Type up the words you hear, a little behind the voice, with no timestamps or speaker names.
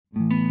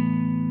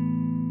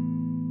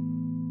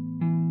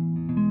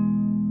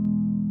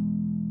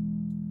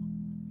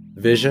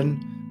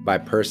Vision by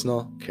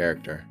personal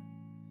character.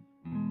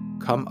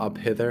 Come up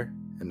hither,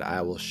 and I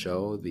will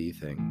show thee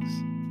things.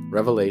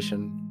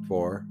 Revelation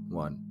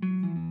 4:1.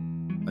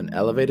 An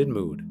elevated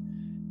mood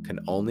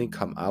can only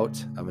come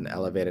out of an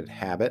elevated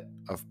habit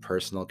of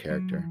personal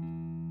character.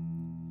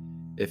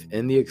 If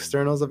in the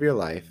externals of your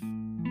life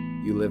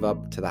you live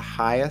up to the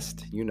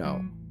highest you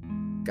know,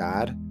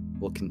 God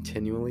will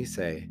continually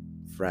say,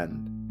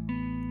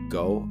 "Friend,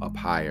 go up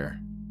higher."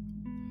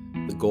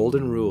 The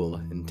golden rule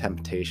in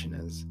temptation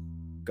is,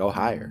 go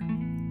higher.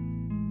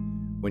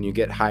 When you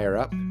get higher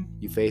up,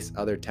 you face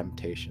other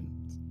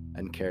temptations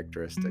and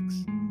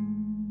characteristics.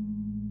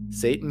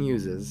 Satan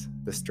uses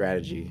the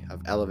strategy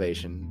of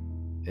elevation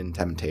in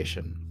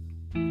temptation,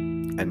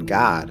 and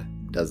God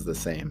does the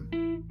same.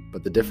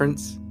 But the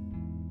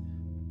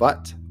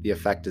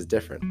effect is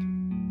different.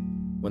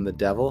 When the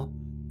devil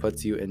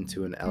puts you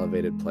into an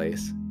elevated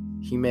place,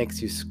 he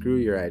makes you screw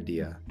your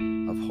idea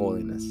of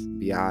holiness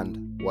beyond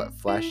what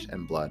flesh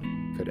and blood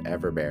could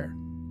ever bear.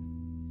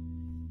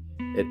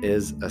 It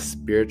is a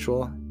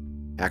spiritual,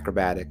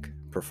 acrobatic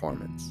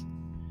performance.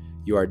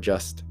 You are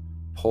just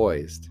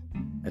poised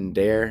and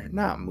dare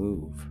not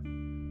move.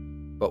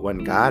 But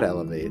when God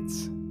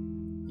elevates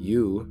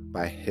you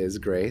by His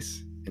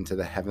grace into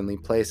the heavenly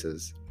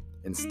places,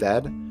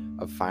 instead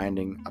of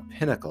finding a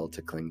pinnacle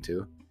to cling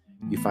to,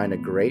 you find a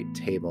great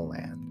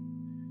tableland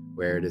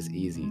where it is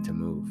easy to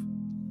move.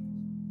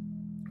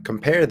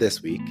 Compare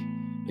this week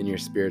in your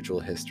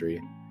spiritual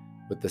history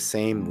with the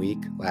same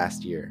week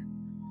last year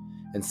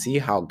and see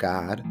how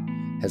God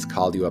has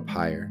called you up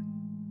higher.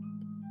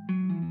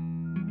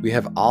 We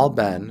have all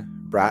been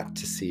brought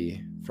to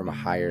see from a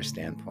higher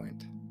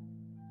standpoint.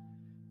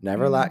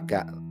 Never let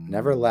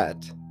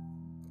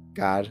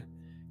God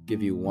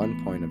give you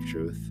one point of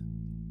truth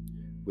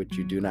which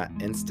you do not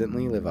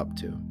instantly live up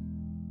to.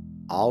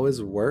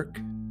 Always work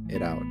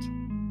it out.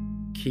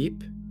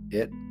 Keep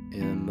it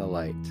in the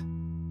light.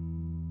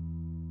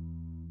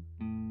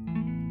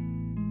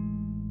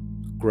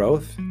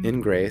 Growth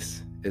in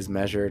grace is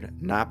measured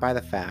not by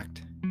the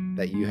fact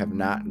that you have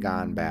not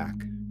gone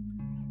back,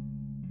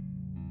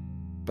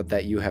 but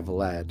that you have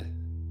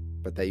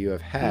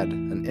had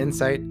an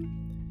insight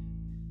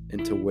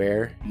into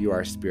where you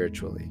are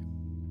spiritually.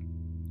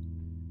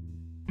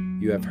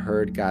 You have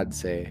heard God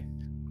say,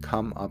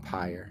 "Come up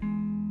higher."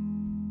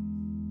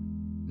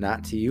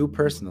 Not to you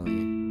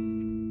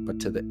personally, but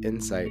to the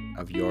insight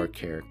of your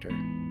character.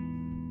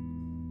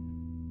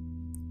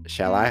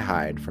 Shall I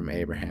hide from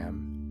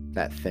Abraham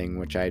that thing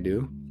which I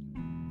do?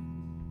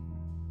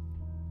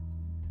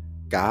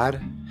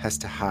 God has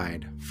to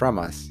hide from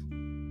us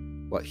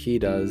what He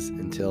does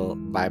until,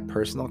 by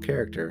personal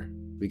character,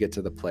 we get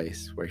to the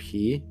place where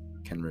He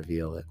can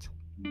reveal it.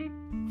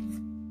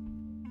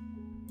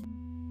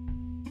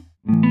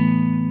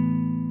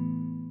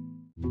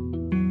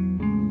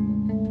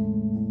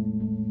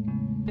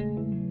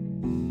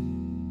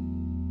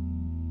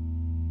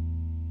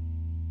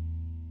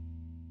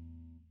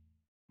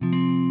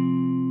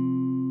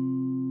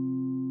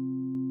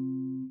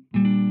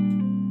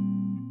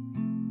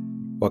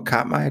 What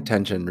caught my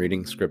attention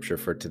reading scripture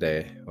for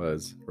today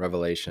was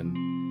Revelation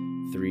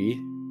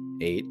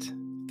 3:8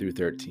 through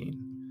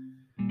 13.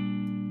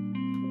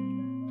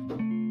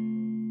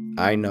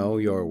 I know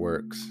your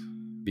works.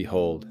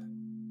 Behold,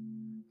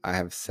 I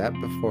have set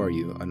before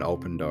you an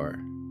open door,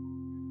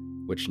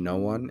 which no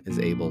one is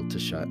able to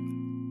shut.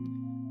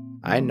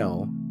 I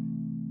know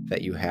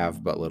that you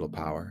have but little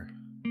power,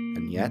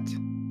 and yet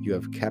you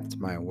have kept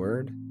my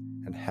word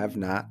and have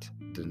not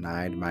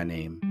denied my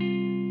name.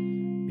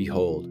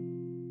 Behold,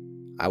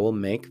 I will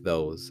make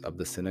those of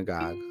the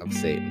synagogue of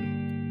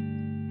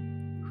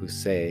Satan, who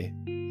say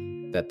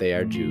that they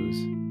are Jews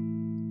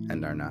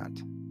and are not,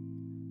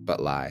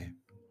 but lie.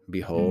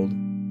 Behold,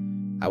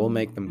 I will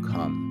make them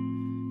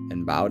come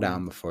and bow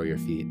down before your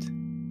feet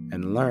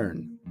and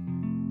learn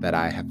that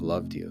I have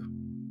loved you,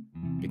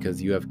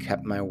 because you have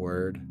kept my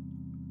word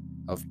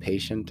of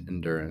patient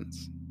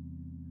endurance.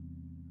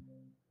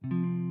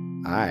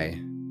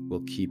 I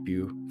will keep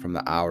you from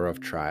the hour of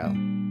trial,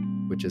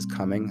 which is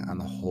coming on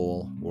the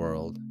whole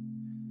world,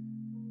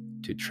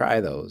 to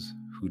try those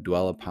who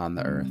dwell upon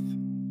the earth.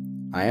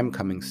 I am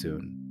coming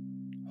soon.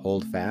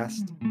 Hold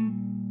fast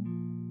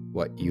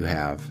what you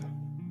have,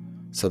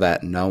 so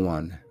that no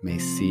one may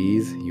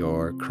seize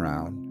your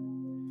crown.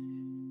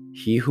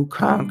 He who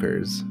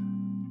conquers,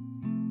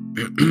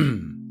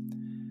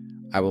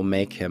 I will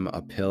make him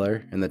a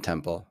pillar in the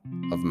temple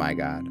of my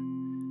God.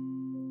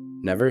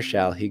 Never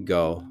shall he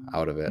go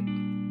out of it.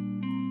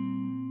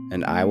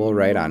 And I will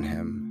write on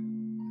him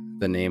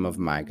the name of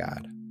my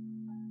God,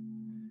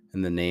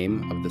 and the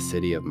name of the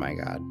city of my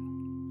God,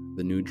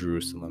 the New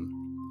Jerusalem,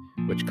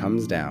 which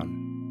comes down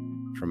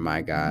from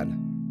my God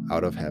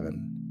out of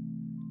heaven,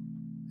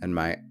 and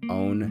my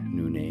own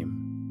new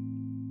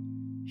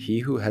name. He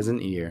who has an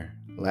ear,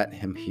 let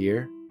him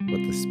hear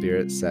what the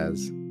Spirit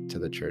says to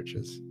the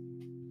churches.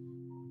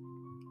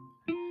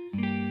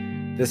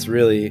 This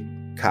really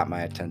caught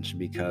my attention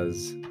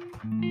because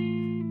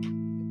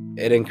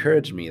it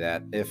encouraged me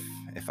that if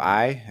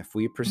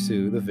we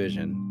pursue the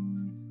vision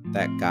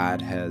that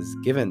God has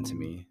given to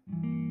me,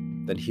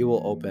 then He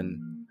will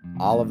open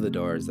all of the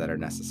doors that are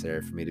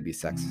necessary for me to be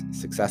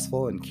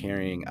successful in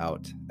carrying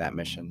out that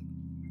mission.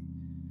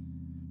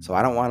 So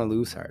I don't want to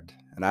lose heart,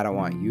 and I don't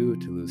want you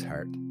to lose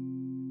heart,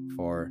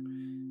 for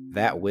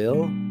that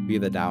will be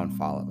the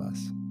downfall of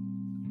us.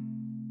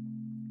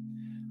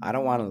 I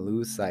don't want to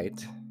lose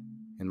sight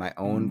in my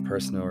own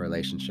personal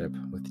relationship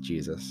with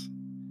Jesus.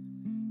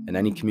 In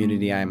any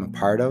community I am a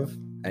part of,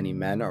 any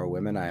men or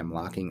women I am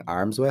locking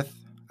arms with,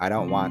 I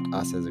don't want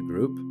us as a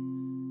group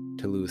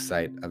to lose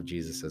sight of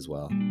Jesus as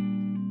well.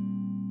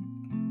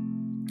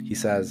 He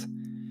says,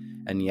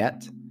 "And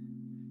yet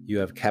you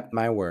have kept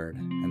my word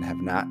and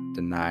have not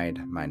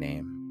denied my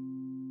name."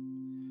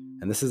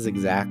 And this is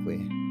exactly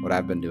what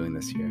I've been doing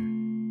this year.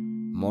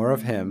 More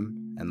of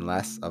Him and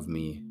less of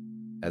me,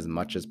 as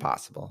much as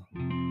possible,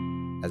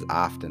 as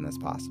often as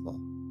possible.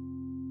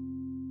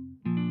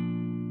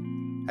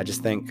 I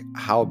just think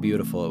how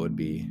beautiful it would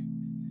be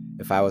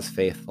if I was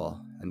faithful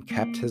and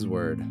kept His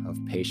word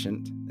of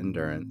patient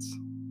endurance,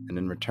 and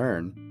in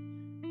return,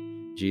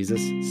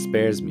 Jesus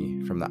spares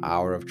me from the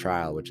hour of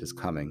trial which is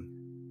coming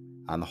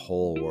on the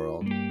whole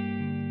world.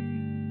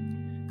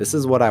 This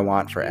is what I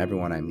want for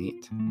everyone I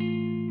meet.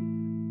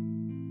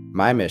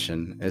 My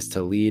mission is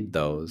to lead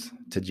those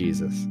to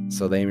Jesus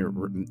so they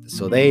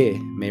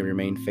may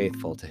remain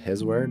faithful to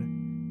His word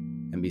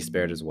and be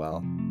spared as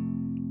well.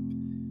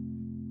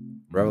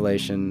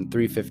 Revelation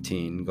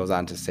 3:15 goes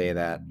on to say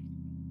that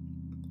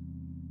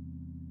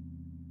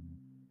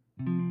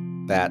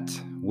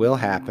will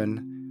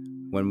happen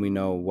when we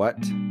know what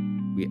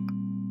we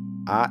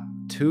ought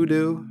to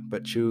do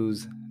but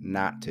choose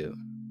not to.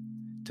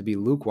 To be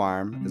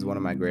lukewarm is one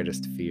of my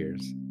greatest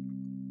fears.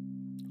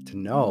 To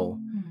know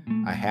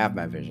I have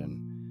my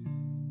vision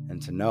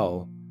and to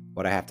know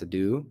what I have to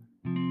do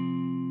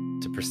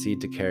to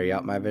proceed to carry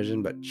out my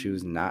vision but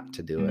choose not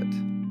to do it.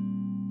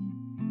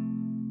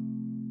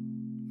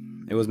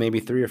 It was maybe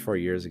 3 or 4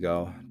 years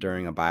ago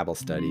during a Bible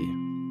study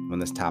when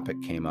this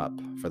topic came up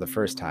for the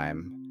first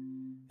time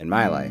in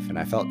my life, and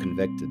I felt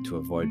convicted to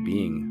avoid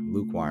being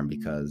lukewarm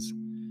because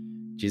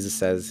Jesus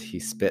says He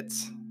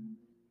spits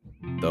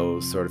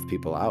those sort of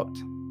people out.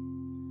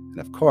 And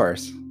of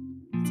course,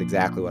 it's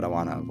exactly what I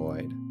want to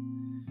avoid.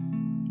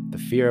 The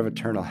fear of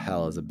eternal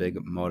hell is a big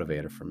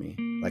motivator for me.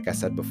 Like I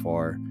said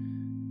before,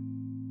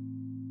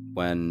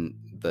 when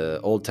the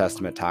Old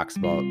Testament talks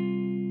about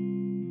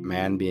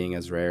man being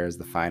as rare as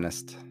the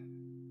finest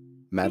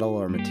metal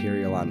or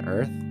material on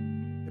earth,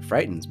 it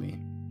frightens me,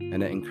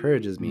 and it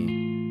encourages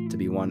me to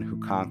be one who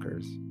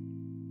conquers.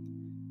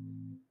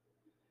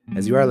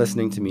 As you are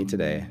listening to me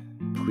today,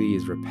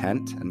 please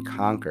repent and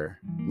conquer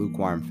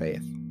lukewarm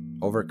faith.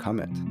 Overcome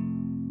it.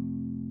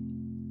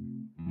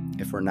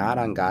 If we're not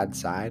on God's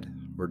side,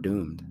 we're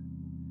doomed.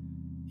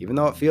 Even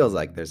though it feels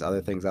like there's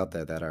other things out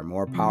there that are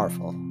more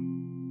powerful,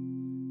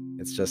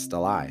 it's just a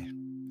lie.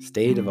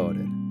 Stay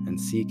devoted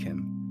and seek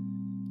Him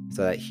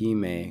so that He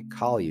may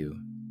call you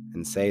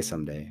and say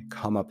someday,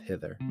 "Come up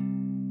hither."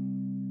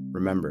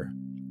 Remember,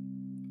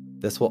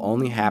 this will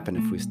only happen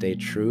if we stay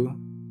true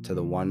to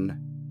the one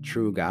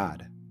true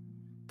God.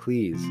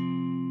 Please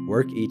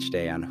work each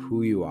day on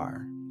who you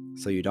are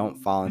so you don't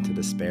fall into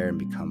despair and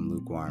become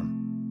lukewarm.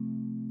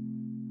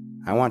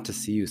 I want to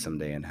see you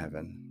someday in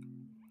heaven.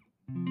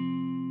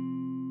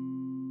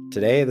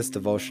 Today, this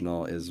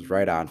devotional is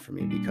right on for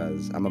me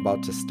because I'm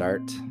about to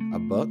start a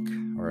book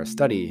or a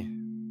study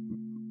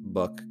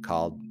book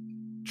called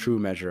True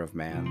Measure of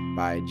Man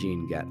by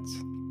Gene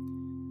Getz.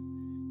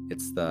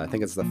 I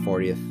think it's the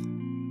 40th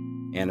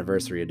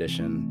anniversary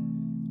edition,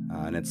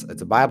 and it's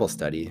a Bible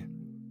study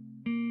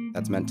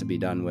that's meant to be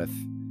done with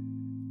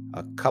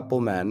a couple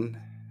men,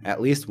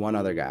 at least one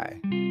other guy.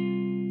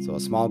 So a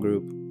small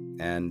group,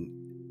 and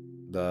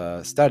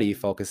the study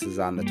focuses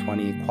on the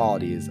 20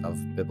 qualities of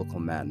biblical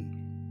men.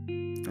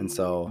 And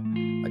so,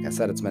 like I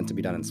said, it's meant to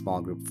be done in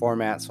small group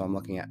format, so I'm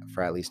looking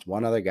for at least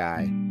one other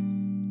guy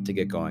to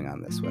get going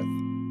on this with.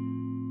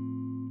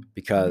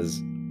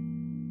 Because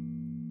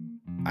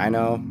I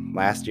know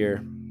last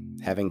year,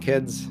 having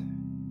kids,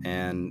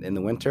 and in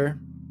the winter,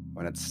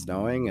 when it's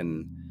snowing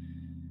and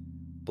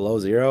below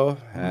zero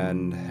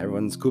and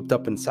everyone's cooped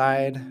up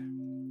inside,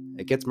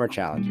 it gets more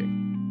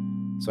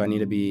challenging. So I need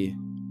to be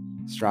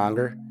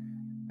stronger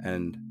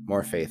and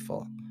more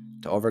faithful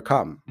to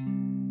overcome.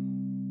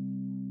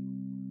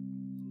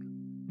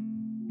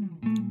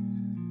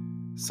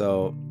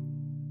 So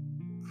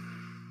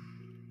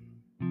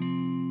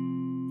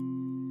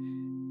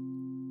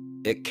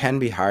it can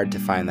be hard to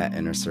find that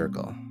inner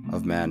circle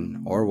of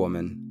men or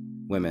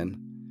women,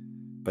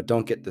 but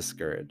don't get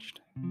discouraged.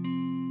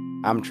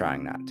 I'm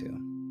trying not to.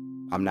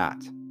 I'm not.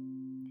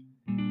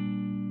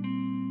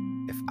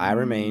 If I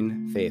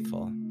remain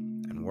faithful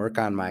and work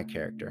on my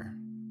character,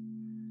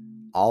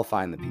 I'll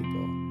find the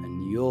people,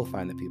 and you'll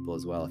find the people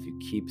as well if you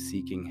keep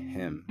seeking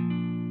Him.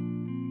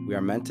 We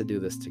are meant to do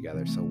this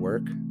together, so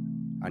work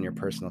on your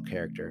personal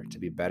character to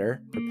be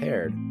better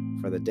prepared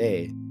for the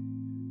day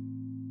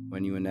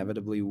when you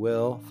inevitably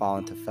will fall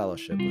into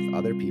fellowship with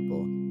other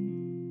people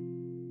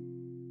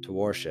to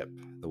worship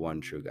the one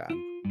true God.